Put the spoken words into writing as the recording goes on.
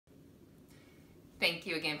Thank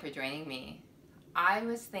you again for joining me. I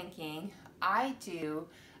was thinking I do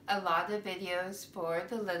a lot of videos for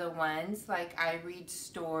the little ones, like I read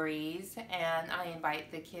stories and I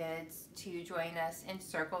invite the kids to join us in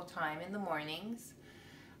circle time in the mornings.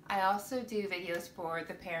 I also do videos for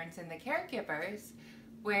the parents and the caregivers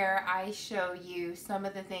where I show you some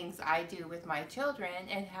of the things I do with my children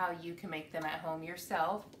and how you can make them at home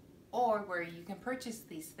yourself or where you can purchase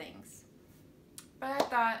these things. But I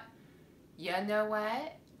thought, you know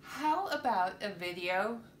what? How about a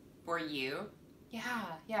video for you?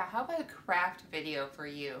 Yeah, how about a craft video for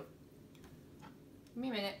you? Give me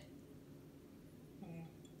a minute.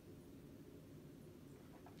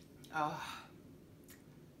 Oh,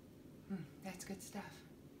 that's good stuff.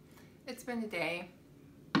 It's been a day.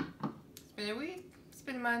 It's been a week. It's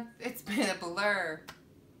been a month. It's been a blur.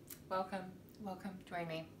 Welcome, join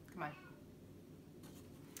me. Come on.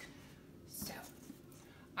 So,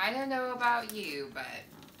 I don't know about you,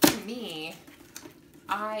 but for me,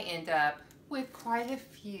 I end up with quite a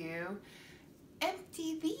few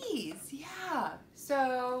empty these. Yeah.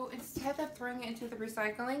 So instead of throwing it into the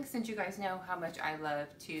recycling, since you guys know how much I love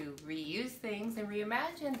to reuse things and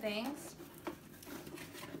reimagine things,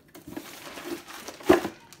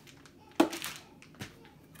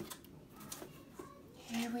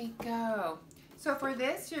 here we go. So for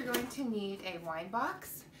this, you're going to need a wine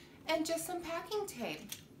box and just some packing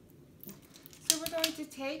tape. So we're going to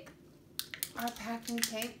take our packing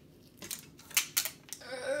tape,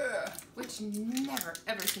 which never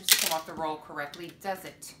ever seems to come off the roll correctly, does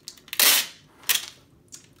it?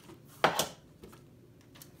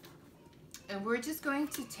 And we're just going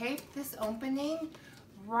to tape this opening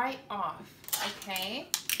right off, okay?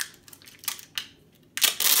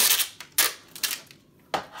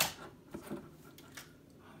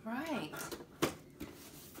 All right.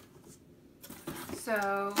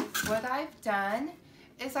 So what I've done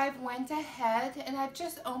is I've went ahead and I've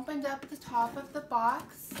just opened up the top of the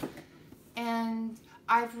box and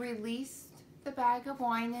I've released the bag of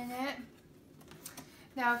wine in it.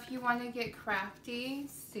 Now if you want to get crafty,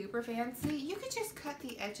 super fancy, you could just cut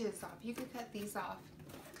the edges off. You could cut these off.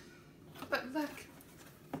 But look,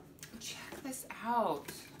 check this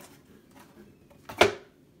out.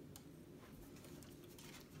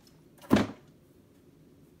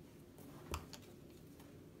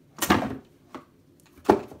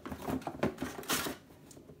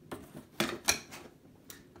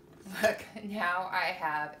 Look, now I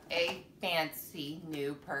have a fancy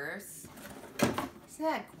new purse. Isn't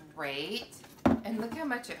that great? And look how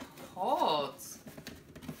much it holds.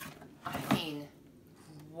 I mean,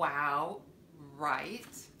 wow, right?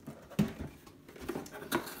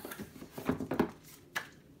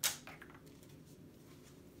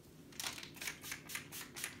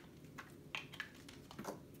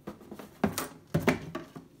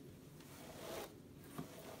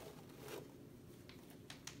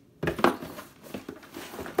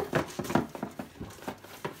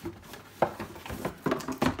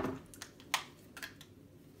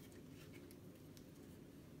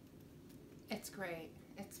 It's great.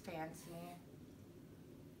 It's fancy.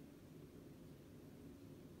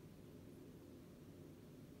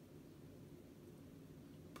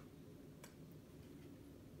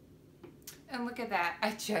 And look at that.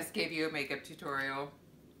 I just gave you a makeup tutorial.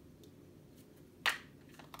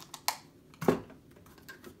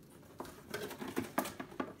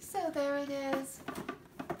 So there it is.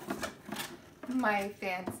 My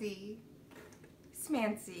fancy,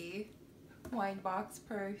 smancy wine box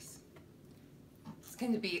purse. It's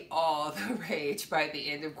going to be all the rage by the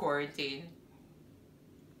end of quarantine.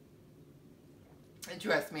 And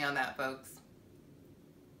trust me on that, folks.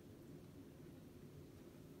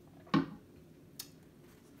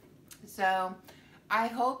 So, I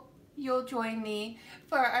hope you'll join me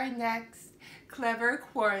for our next clever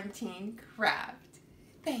quarantine craft.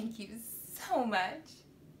 Thank you so much.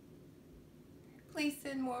 Please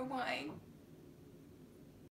send more wine.